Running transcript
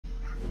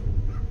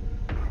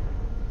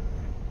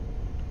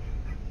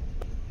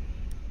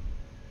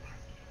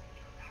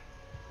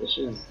This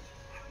is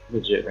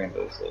legit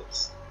Rainbow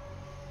Six.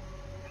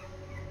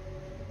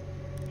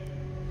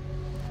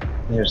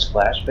 There's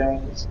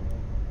flashbangs.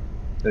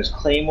 There's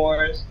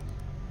claymores.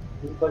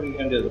 What the fuck are you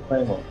gonna do with the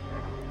claymore?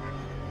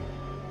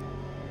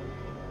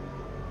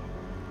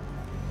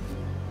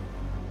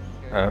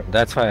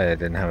 That's why I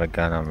didn't have a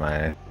gun on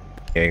my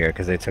Jaeger,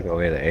 because they took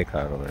away the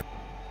ACOG of it.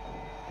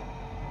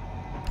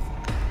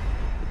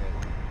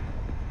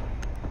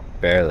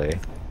 Barely.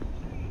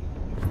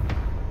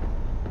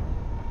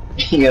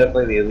 You gotta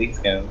play the elite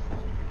skin.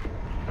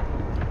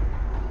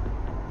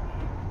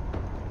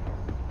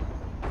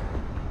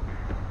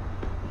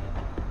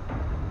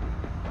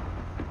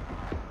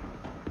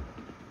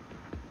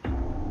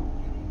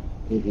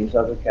 Do you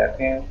start with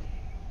Capcom?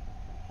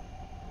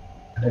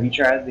 Have you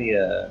tried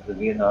the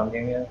Vietnam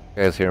game yet?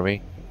 You guys hear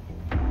me?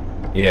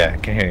 Yeah, I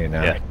can hear you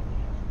now. Yeah.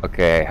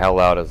 Okay, how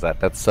loud is that?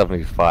 That's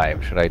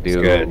 75. Should I do?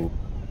 It's good. No,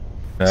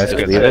 that's Just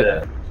good. leave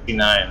it?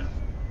 69.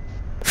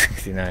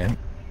 69.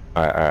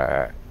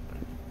 Alright.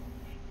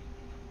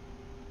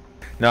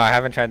 No, I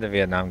haven't tried the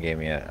Vietnam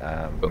game yet.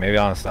 Maybe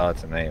I'll install it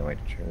tonight and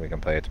we can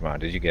play it tomorrow.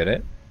 Did you get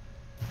it?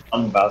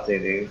 I'm about to,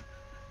 dude.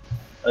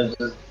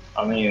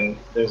 I mean,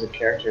 there's a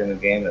character in the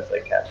game that's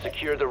like Capcom.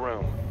 Secure the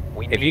room.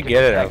 If you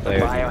get it, I'll play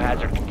it.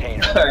 Biohazard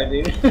container. Alright,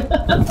 dude.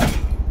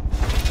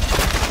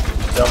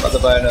 So I'm about to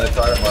buy another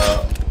car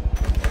tomorrow.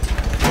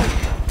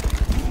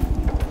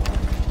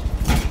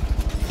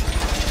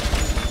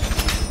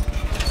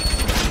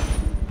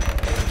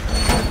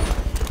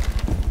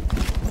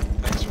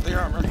 Thanks for the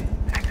armor.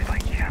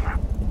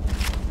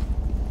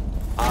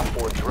 Op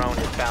 4 drone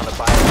has found the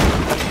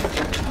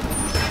biohazard.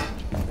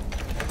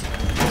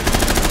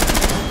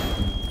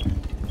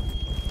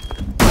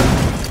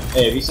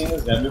 Hey, have you seen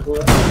this gun before?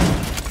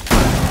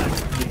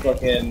 The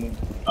fucking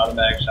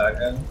automatic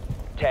shotgun?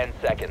 10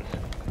 seconds.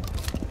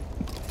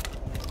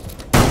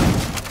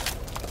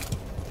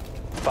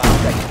 5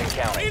 seconds and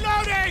counting.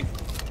 Reloading!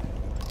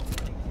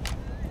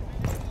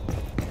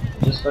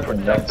 Just fucking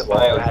Protect nuts. the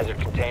biohazard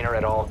container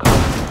at all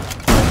costs.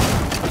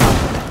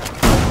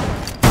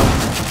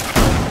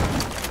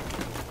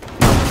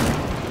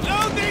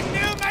 Loading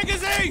new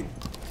magazine!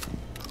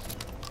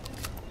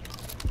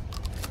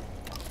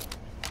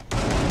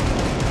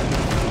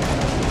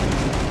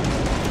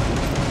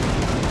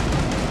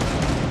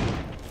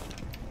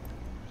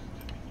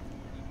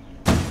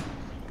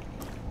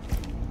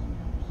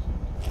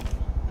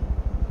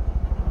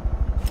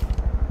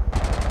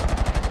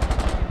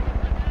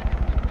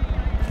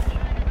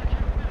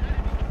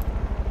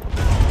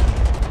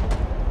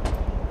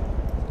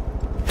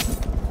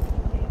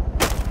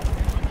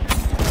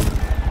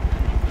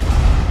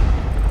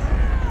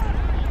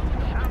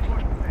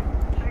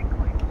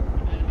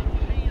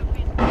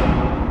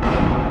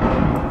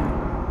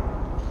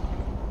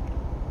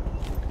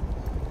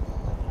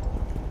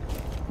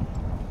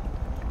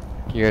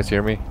 Can you guys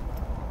hear me?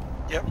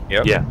 Yep.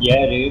 Yep. Yeah.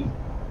 Yeah, dude.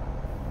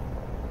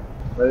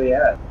 Where are you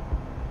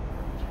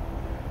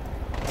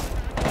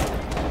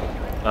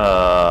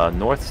at?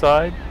 North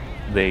side,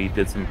 they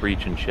did some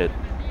breach and shit.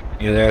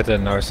 You're there at the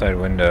north side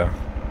window.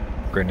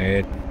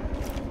 Grenade.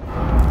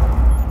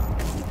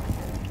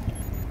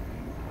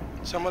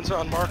 Someone's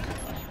on mark.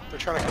 They're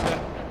trying to come in.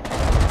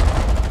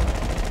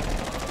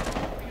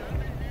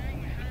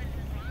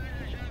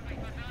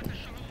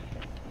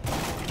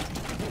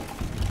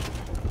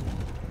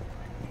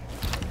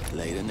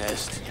 Lay the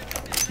nest.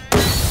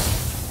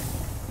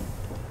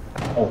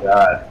 Oh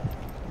god.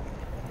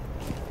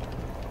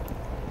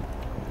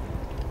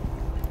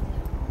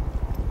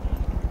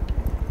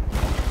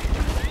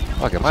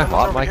 Fuck, am I Someone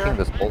hot over micing here?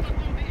 this bolt?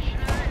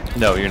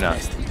 No, you're not.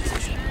 Nest in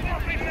position.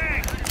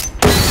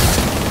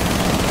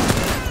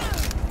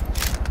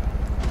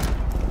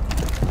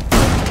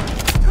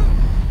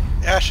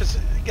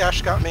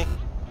 Ash got me.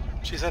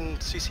 She's in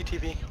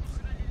CCTV.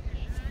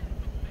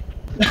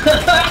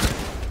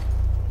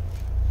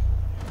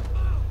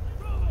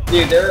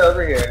 Dude, they're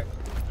over here.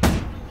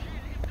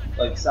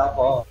 Like South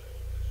Hall.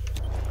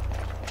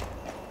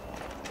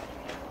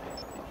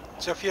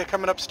 Sophia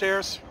coming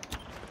upstairs.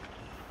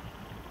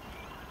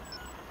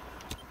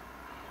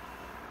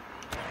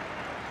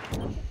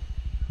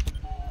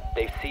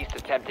 They've ceased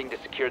attempting to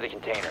secure the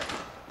container.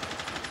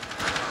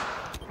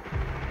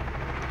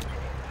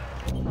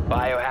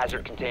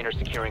 Biohazard container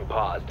securing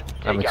paused.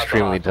 Take I'm out the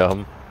extremely hostile.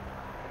 dumb.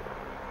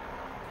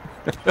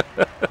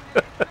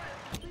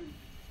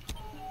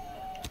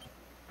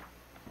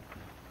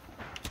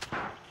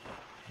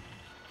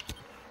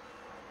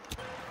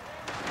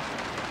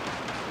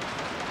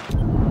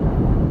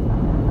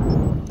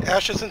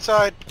 Ash is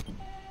inside.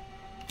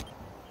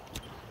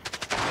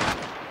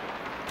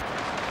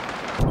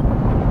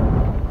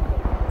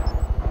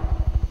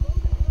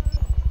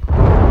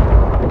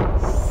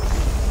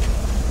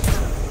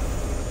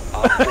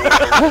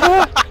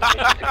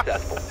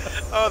 Successful.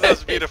 Oh, that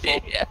was beautiful.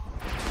 Yeah.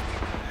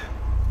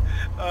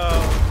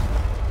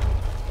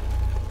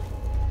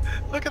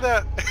 Look at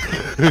that.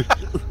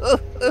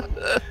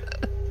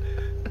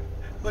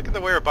 Look at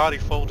the way her body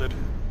folded.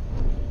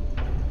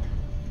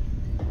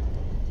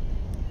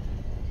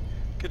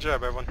 Good Good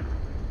job, everyone.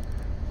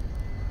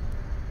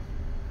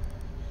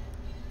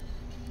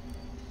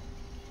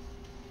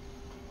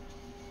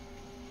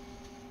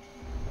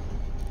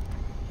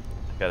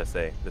 Gotta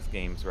say, this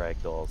game's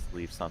ragdolls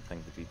leave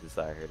something to be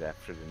desired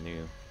after the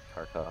new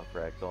Tarkov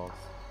ragdolls.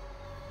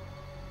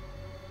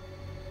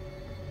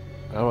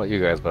 I don't know about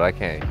you guys, but I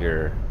can't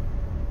hear.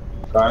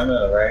 I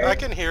know, right? I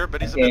can hear,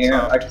 but I he's a can't bit hear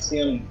him. soft. I can see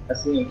him. I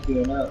see him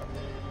queuing up.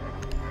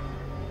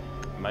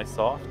 Am I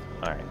soft?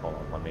 Alright, hold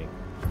on, let me...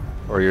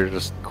 Or you're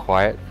just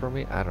quiet for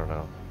me? I don't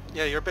know.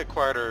 Yeah, you're a bit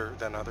quieter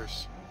than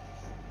others.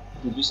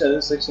 Did you say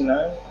this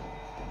 69?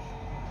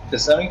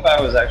 Because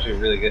 75 was actually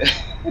really good.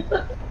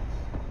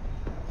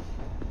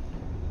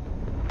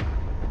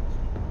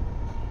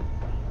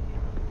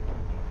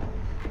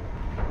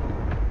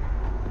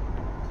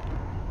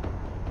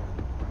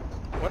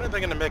 When are they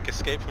going to make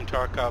Escape from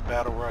Tarkov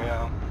Battle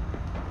Royale?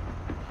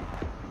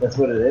 That's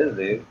what it is,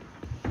 dude.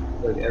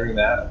 Like every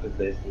map is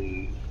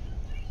basically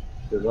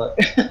good luck.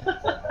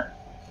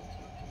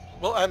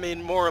 Well, I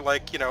mean, more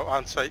like, you know,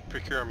 on-site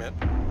procurement,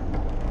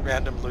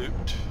 random loot,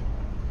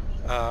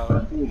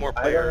 Dude, more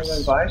I don't even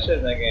players. buy shit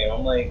in that game.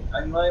 I'm like,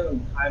 I'm not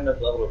even high enough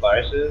level to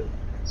buy shit.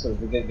 So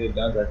to get good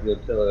guns, I have to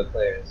go kill other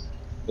players.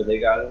 But they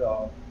got it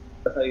all.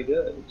 That's how you do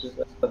it. It's just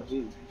like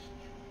PUBG.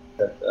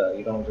 That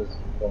you don't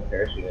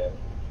parachute in.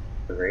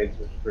 The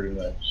raids are pretty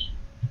much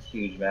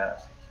huge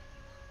map.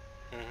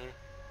 Mm-hmm.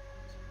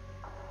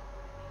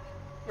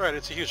 Right,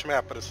 it's a huge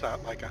map, but it's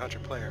not like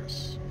 100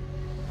 players.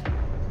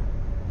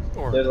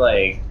 Or There's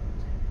like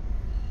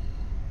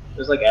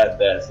at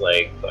best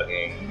like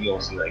fucking you'll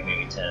see like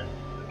maybe 10 in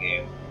the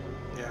game.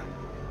 yeah.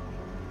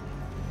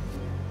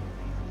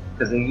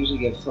 Because they usually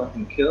get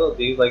fucking killed,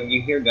 dude. Like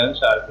you hear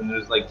gunshots and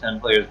there's like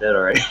 10 players dead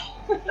already.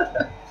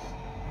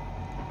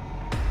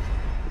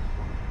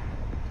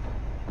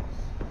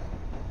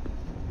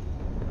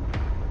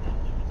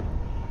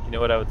 You know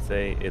what I would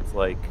say? It's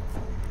like...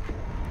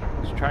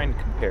 Just trying to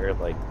compare,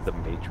 like, The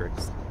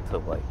Matrix to,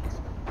 like,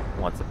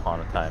 Once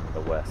Upon a Time in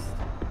the West.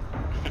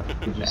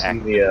 Did you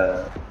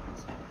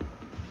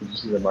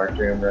see the Mark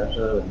III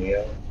Russia with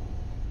Neo?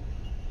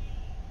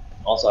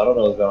 Also, I don't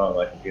know what's going on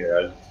with my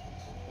computer.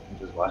 I'm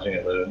just watching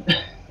it load.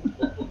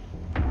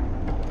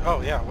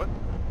 Oh, yeah, what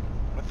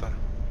the?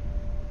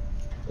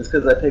 It's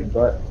because I picked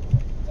Buck.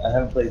 I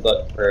haven't played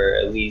Buck for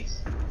at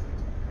least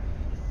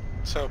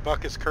So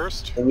Buck is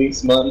cursed?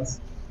 months.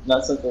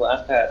 Not since the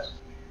last patch.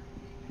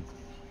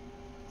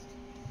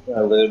 I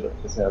load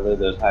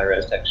those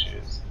high-res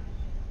textures.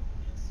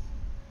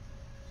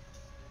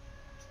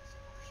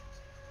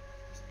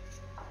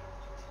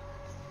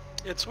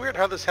 It's weird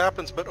how this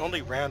happens, but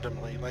only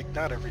randomly, like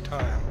not every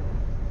time.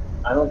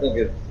 I don't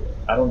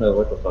know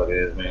what the fuck it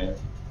is, man.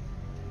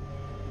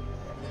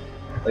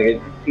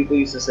 Like, people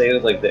used to say it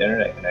was like the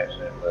internet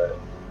connection, but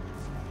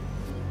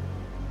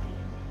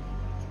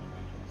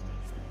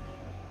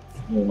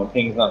I mean, my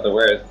ping's not the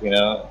worst, you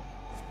know?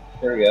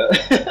 There we go.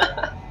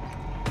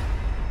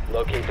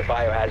 Locate the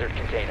biohazard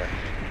container.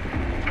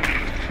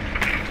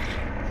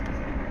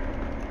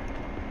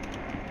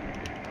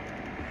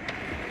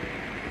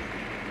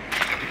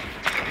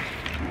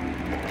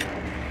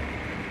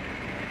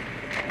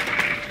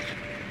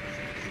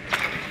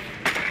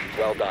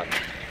 Well done.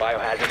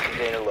 Biohazard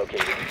container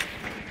located.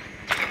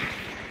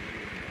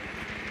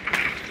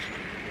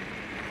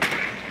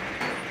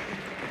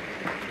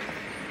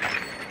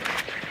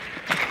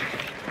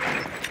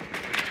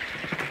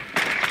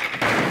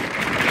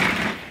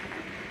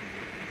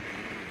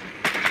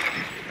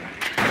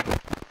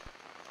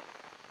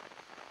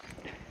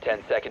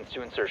 Seconds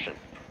to insertion.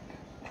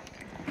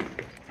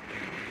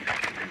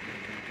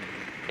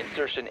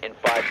 Insertion in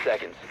 5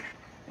 seconds.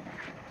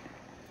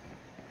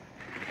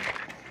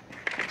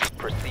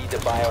 Proceed to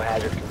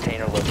biohazard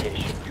container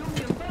location.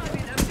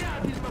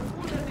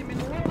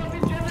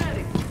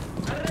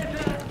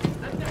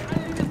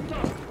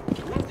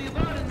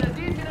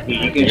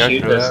 You can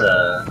shoot this,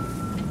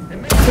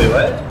 Wait,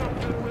 what?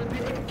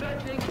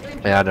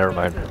 Yeah, never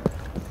mind.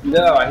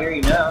 No, I hear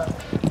you now.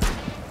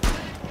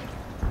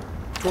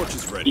 Torch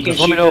is ready. You can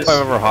Just let me shoot know this... if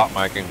I'm ever hot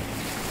micing.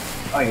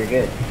 Oh, you're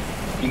good.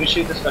 You can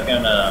shoot this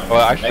fucking, Well,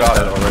 I shot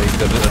it already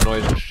because it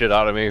annoys the shit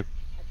out of me.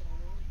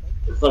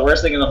 It's the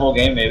worst thing in the whole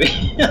game, maybe.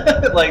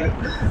 Like...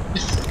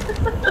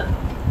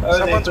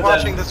 Someone's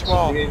watching this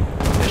wall. They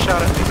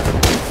shot at me.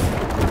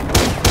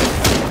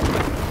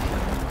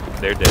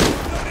 They're dead.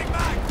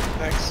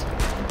 Thanks.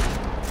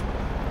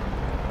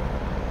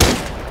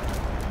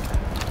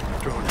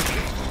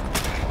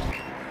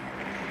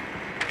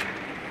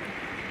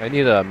 I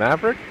need a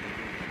Maverick?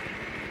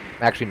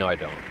 Actually, no, I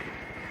don't.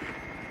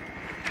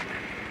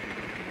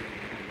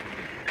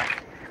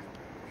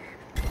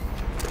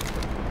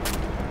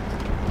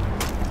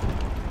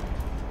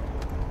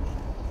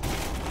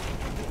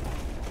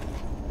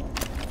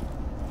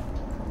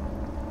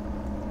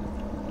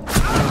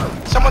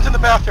 Someone's in the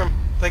bathroom.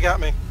 They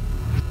got me.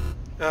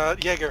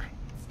 Jaeger.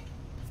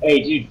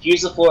 Hey, dude,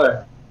 use the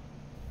floor.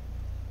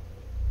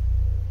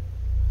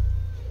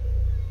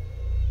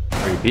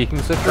 Are you peeking,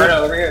 sister?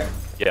 Bruno, over here.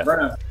 Yeah.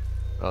 Bruno.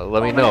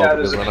 Let me Oh my know God,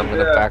 because there's a then I'm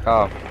gonna computer. back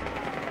off.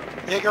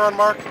 Jaeger on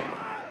mark.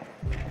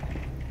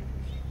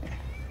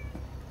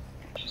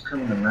 She's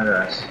coming to murder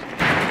us.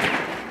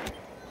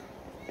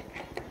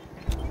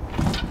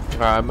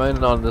 Alright, I'm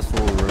in on this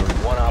little room.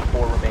 1 Op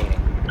 4 remaining.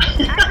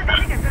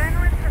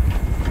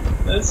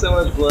 That's so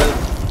much blood.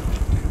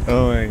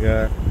 Oh my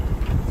god.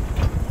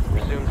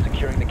 Resume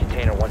securing the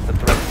container once the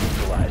threat is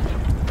neutralized.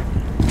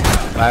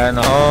 Fire in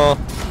the hole.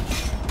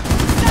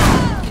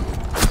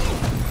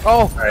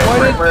 Oh, Alright,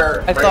 why did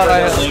where I thought I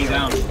had laying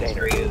down.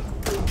 There he is.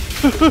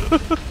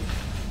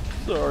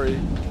 Sorry.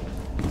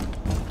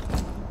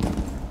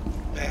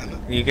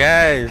 Man, You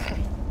guys.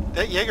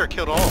 that Jaeger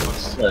killed all of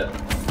us.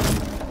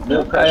 Look.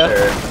 No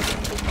pressure.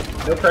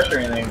 No pressure or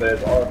anything, but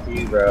it's all up to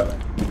you, bro.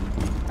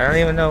 I don't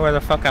even know where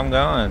the fuck I'm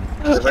going.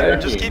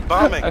 Just keep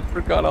bombing. I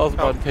forgot I was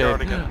Oh, about you're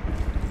already to good.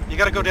 You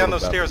gotta go down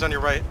those stairs on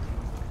your right.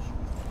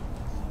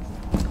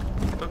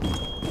 But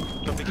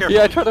be careful.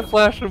 Yeah, I tried to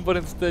flash him, but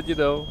instead, you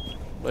know,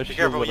 my Be shield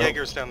careful, went out.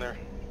 Jaeger's down there.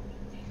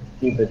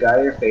 Dude, the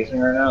guy you're facing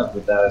right now is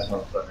the baddest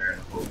motherfucker in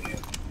the whole game.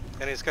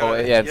 And he's got Oh,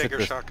 a yeah, it's Jaeger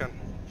this- shotgun.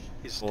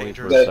 He's Holy You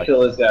dangerous. gotta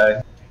kill this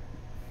guy.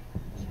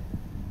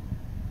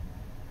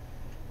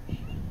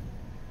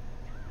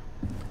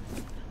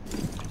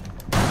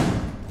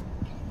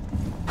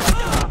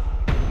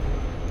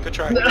 Good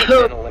try. You've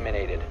been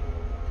eliminated.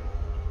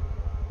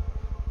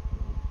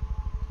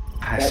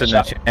 I stood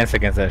no chance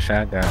against that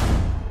shotgun.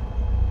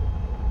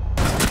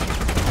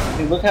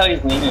 Dude, look how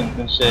he's leaning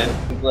and shit.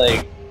 He's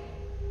like...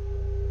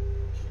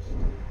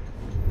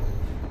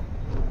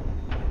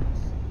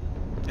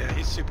 Yeah,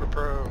 he's super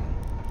pro.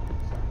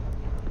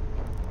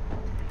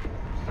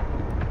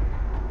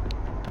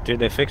 Dude,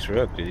 they fixed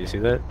Rook. Did you see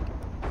that?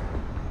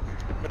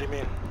 What do you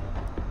mean?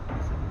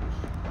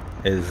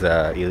 His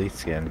elite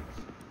skin.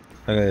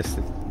 Look at this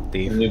His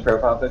thief. new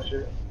profile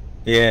picture.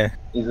 Yeah.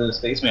 He's a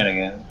spaceman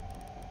again.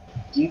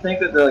 Do you think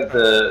that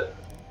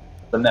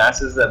the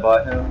masses that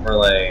bought him were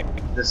like,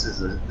 this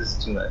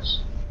is too much?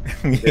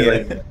 They Yeah.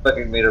 like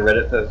fucking made a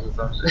Reddit post or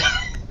some shit.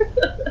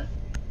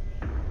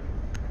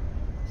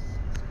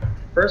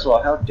 First of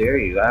all, how dare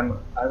you? I've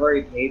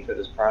already paid for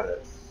this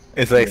product.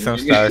 It's like some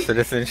Star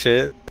Citizen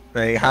shit.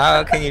 Like,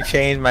 how can you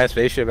change my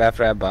spaceship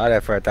after I bought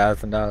it for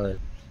 $1,000?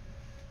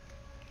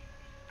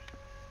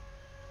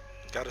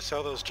 Gotta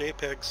sell those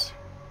JPEGs.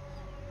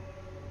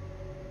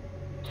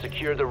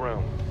 Secure the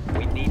room.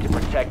 We need to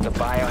protect the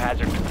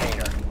biohazard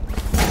container.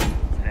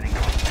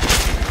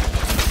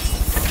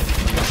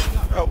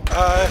 Oh,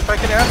 if I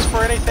can ask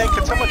for anything,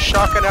 could someone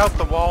shotgun out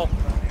the wall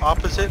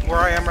opposite where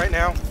I am right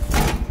now?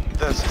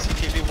 The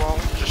CCTV wall,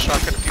 just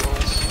shotgun a few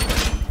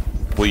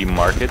holes. Will you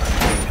mark it?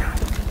 Yeah.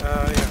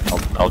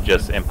 I'll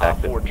just Op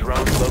impact 4 it.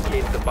 drone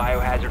located the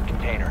biohazard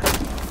container.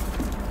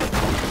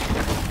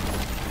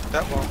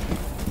 That wall.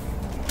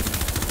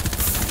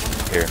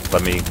 Here,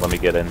 let me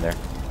get in there.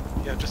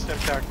 Yeah, just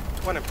impact.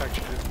 One impact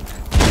should do.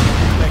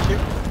 Thank you.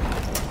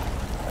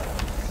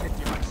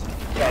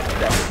 10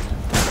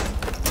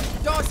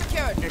 seconds. Door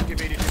secured.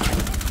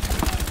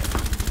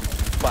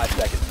 5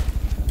 seconds.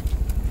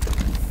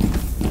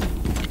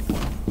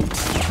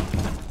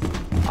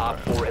 Op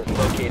 4 has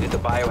located the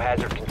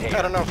biohazard I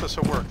container. don't know if this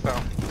will work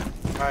though.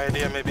 My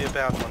idea may be a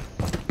bad one.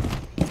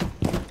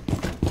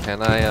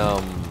 Can I,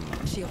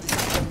 Shield is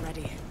up and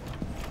ready.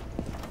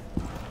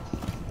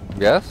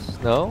 yes?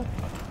 No?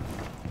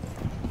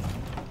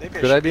 Maybe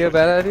I Good should idea, do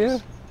bad it. idea?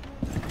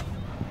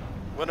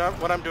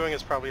 What I'm doing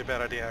is probably a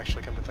bad idea,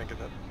 actually, come to think of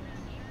it.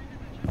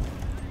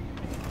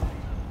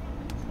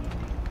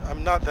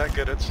 I'm not that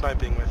good at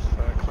sniping with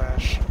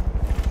Clash.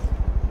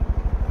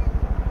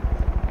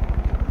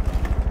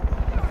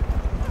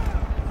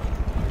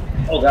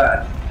 Oh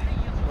god,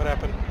 What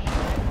happened?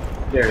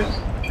 there's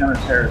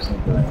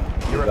counter-terrorism going.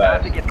 You're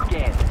about to get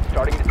scanned.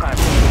 Starting the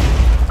timer.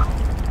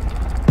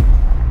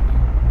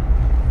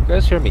 You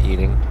guys hear me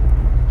eating?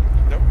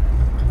 Nope.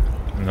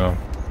 No.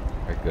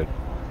 Alright, good.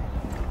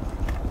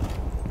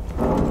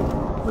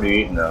 What are you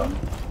eating though?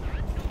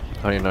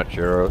 Honey Nut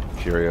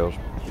Cheerios.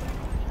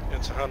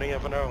 It's a honey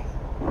of an O.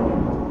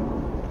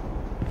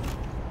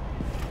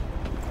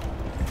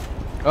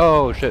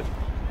 Oh, shit.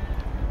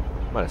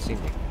 Might have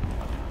seen me.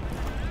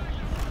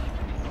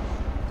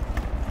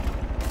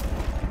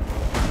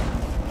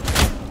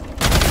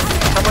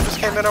 Someone just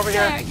came in over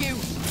here. You.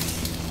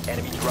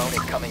 Enemy drone is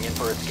coming in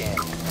for a scan.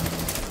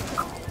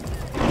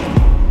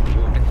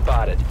 You have been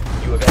spotted.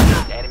 You have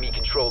entered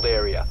enemy-controlled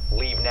area.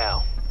 Leave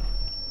now.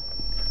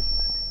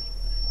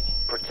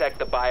 Protect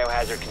the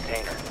biohazard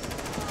container.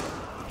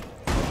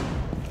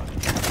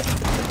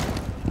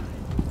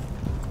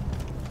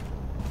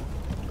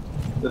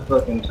 The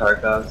fucking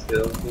Tarkov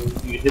skills,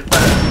 dude. You hit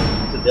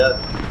that to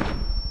death.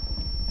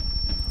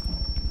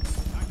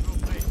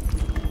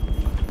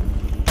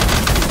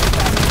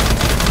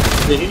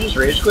 Did he just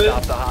rage quit?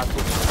 Stop the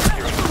hostiles from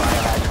securing the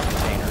biohazard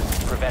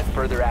container. Prevent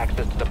further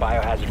access to the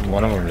biohazard container.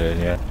 One of them did,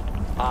 yeah.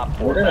 Op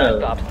 4 We're last gonna,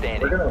 stop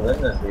standing. we're gonna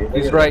win this, dude.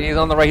 He's right, he's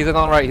on the right, he's on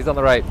the right, he's on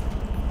the right.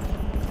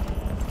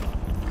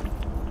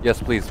 Yes,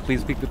 please,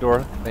 please peek the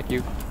door. Thank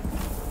you.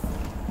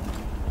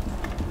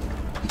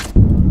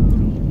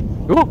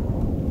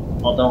 Ooh!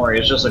 Oh, don't worry,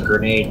 it's just a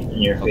grenade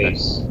in your Okay.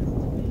 face.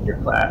 Your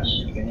flash,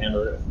 you can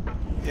handle it.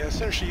 Yeah, as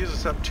soon as she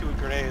uses up 2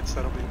 grenades,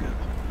 that'll be good.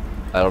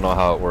 I don't know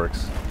how it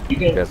works. You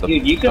can, guys,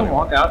 dude, you tell can me.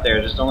 walk out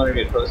there, just don't let her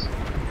get close.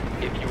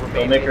 If you Don't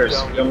remain make in her, the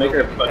zone, don't you make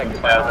will her be fucking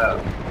detected by spaz out.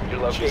 hostiles. Your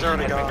location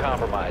already has been gone.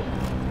 compromised.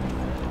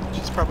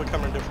 She's probably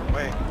coming a different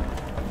way.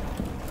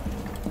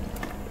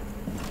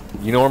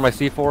 You know where my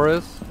C4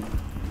 is?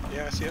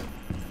 Yeah, I see it.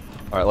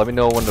 Alright, let me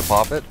know when to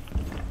pop it.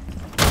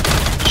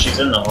 She's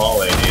in the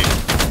hallway, dude.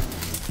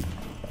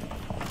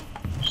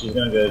 She's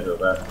gonna go to the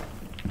left.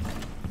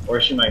 Or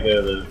she might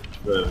go to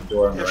the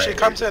door on the If right. she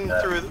comes in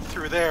Yeah.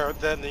 through there,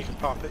 then you can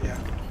pop it, yeah.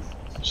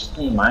 She's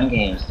playing mind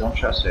games, don't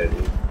trust her,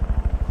 dude.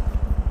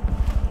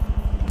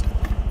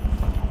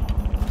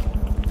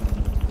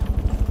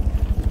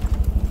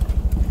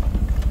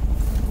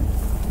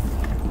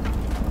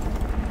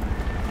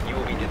 You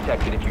will be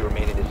detected if you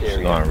remain in this She's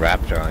area. going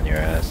Raptor on your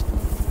ass.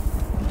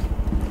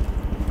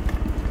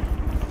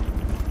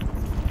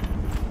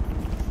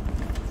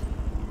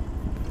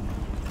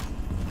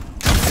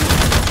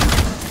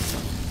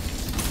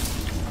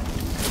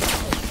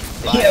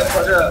 Yeah,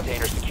 fuck her up.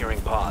 Container securing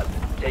pods.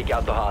 Take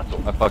out the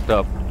hostile. I fucked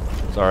up.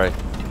 Sorry.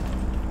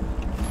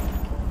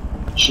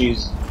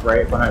 She's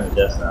right behind the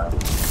desk now.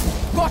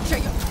 Gotcha,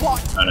 you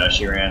twat! Oh no,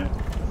 she ran.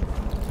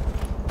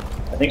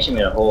 I think she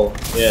made a hole.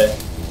 Yeah.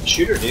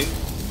 Shoot her, dude.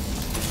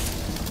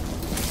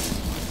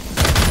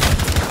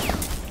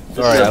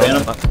 Sorry, This I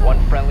is a don't.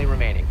 One friendly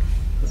remaining.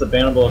 It's a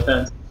bannable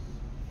offense.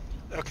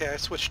 Okay, I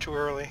switched too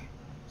early.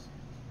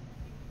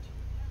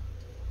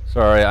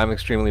 Sorry, I'm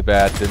extremely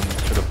bad. Should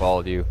have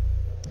followed you.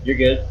 You're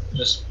good.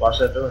 Just watch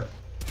that door.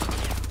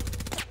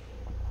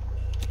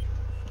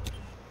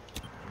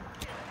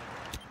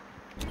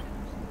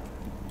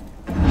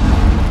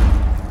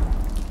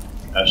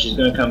 She's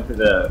gonna come through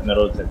the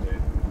metal detector.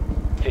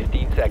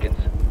 15 seconds.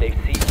 They've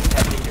ceased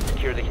attempting to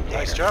secure the container.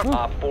 Nice job.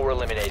 Op 4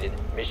 eliminated.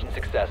 Mission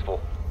successful.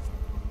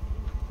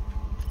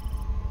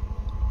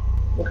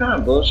 What kind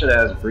of bullshit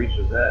ass breach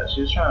was that?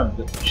 She was trying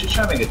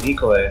to make a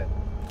decoy.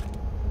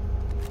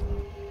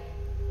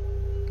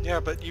 Yeah,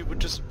 but you would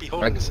just be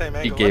holding the same He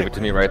angle gave it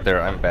to me anyway. right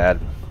there. I'm bad.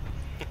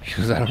 She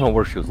was. I don't know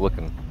where she was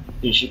looking.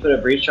 Dude, she put a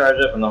breach charge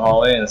up in the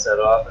hallway and set it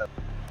off.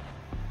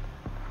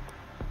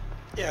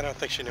 Yeah, I don't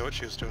think she knew what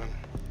she was doing.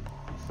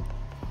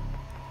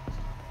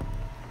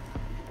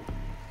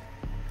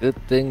 Good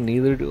thing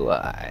neither do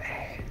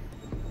I.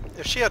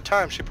 If she had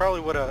time, she probably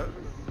would have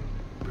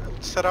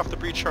set off the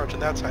breach charge on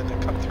that side and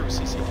then come through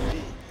CCTV.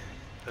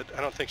 But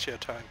I don't think she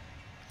had time.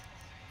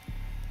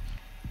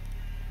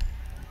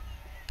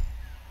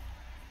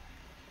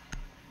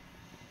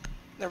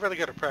 I really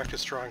got to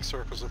practice drawing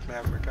circles with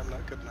Maverick. I'm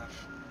not good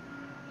enough.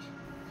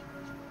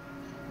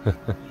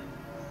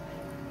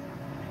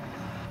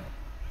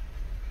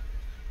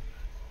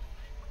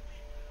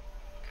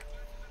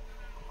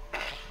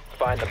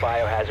 Find the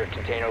biohazard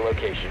container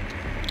location.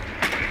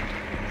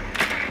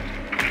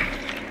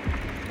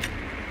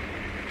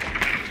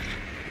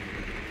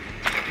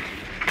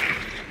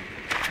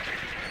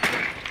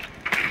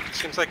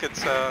 Seems like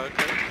it's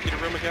computer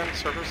room again,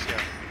 servers, yeah.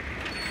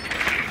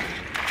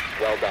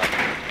 Well done.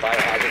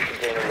 Biohazard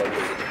container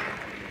located.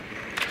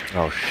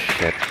 Oh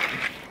shit.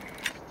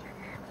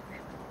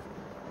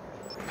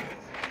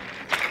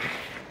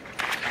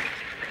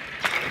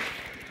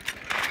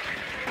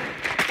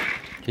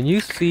 Can you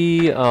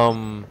see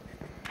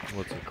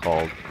what's it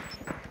called?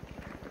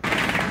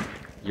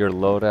 Your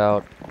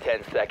loadout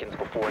 10 seconds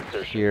before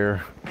insertion.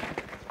 here.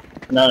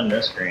 Not in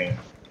this screen.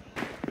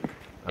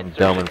 I'm Insertion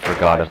dumb and in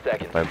forgot 5 if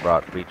seconds. I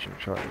brought breaching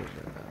charges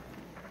or not.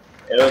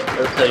 It'll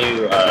tell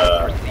you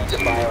Proceed to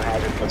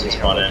biohazard once you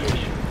container spawn in.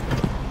 location.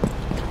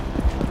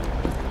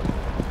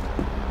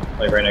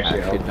 Like right next to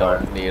your Actually health bar.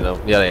 don't need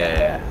them.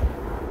 Yeah.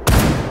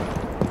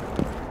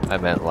 I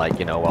meant like,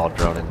 you know, while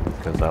droning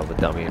because I was a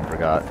dummy and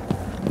forgot.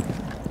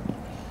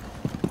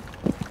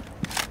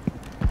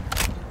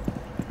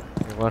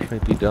 Hey, watch me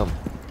be dumb.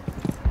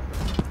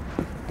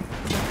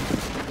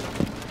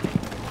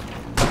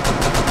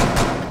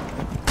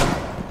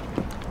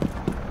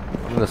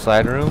 I'm in the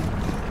side room.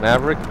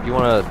 Maverick, you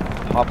want to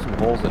pop some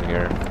holes in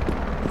here? You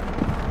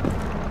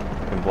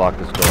can block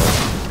this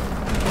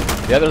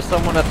door. Yeah, there's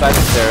someone at the back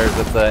stairs.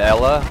 It's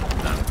Ella.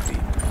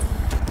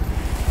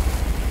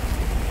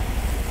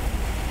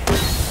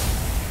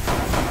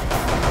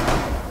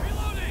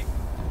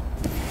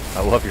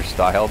 I love your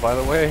style, by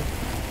the way.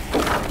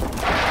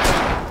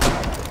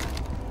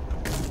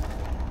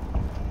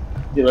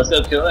 Dude, let's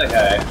go kill that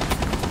guy.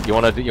 You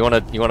wanna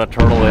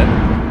turtle in?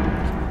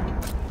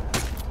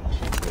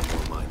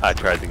 I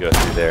tried to go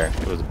through there.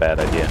 It was a bad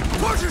idea.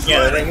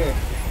 Yeah, they're right here.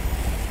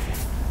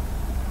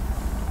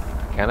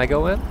 Can I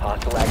go in?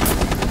 Hostile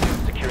activity.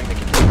 Securing the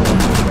container.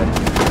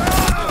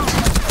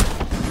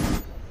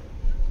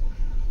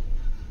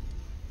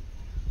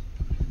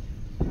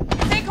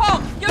 Take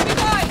hold! You'll be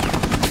fine!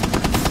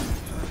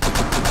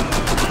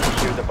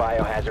 Secure the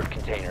biohazard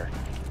container.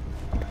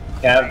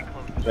 Cab,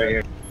 it's right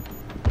here.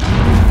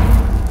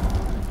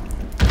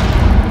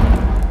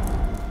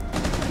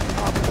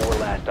 Op 4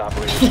 last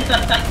operator.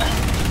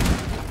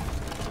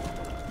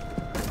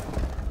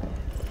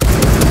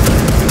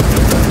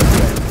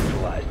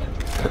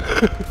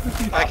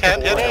 I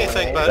can't hit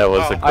anything, but That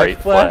was a oh, great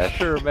I flashed flash.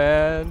 her,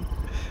 man.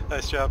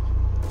 nice job.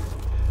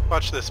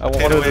 Watch this I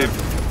potato wanted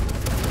wave.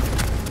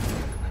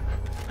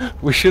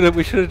 We should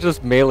have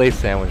just melee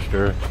sandwiched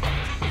her.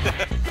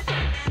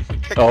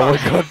 Kick Oh off.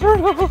 my god,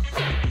 Bruno!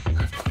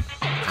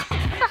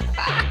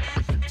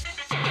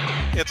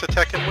 It's a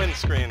Tekken win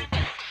screen.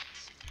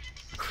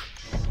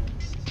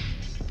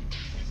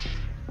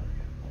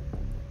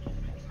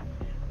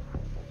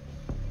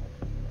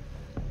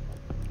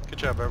 Good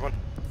job, everyone.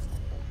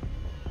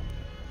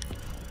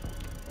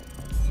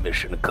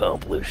 Mission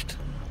accomplished.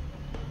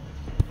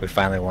 We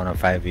finally won a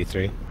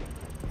 5v3.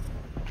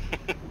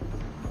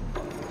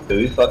 Dude,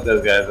 we fucked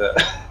those guys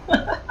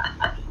up.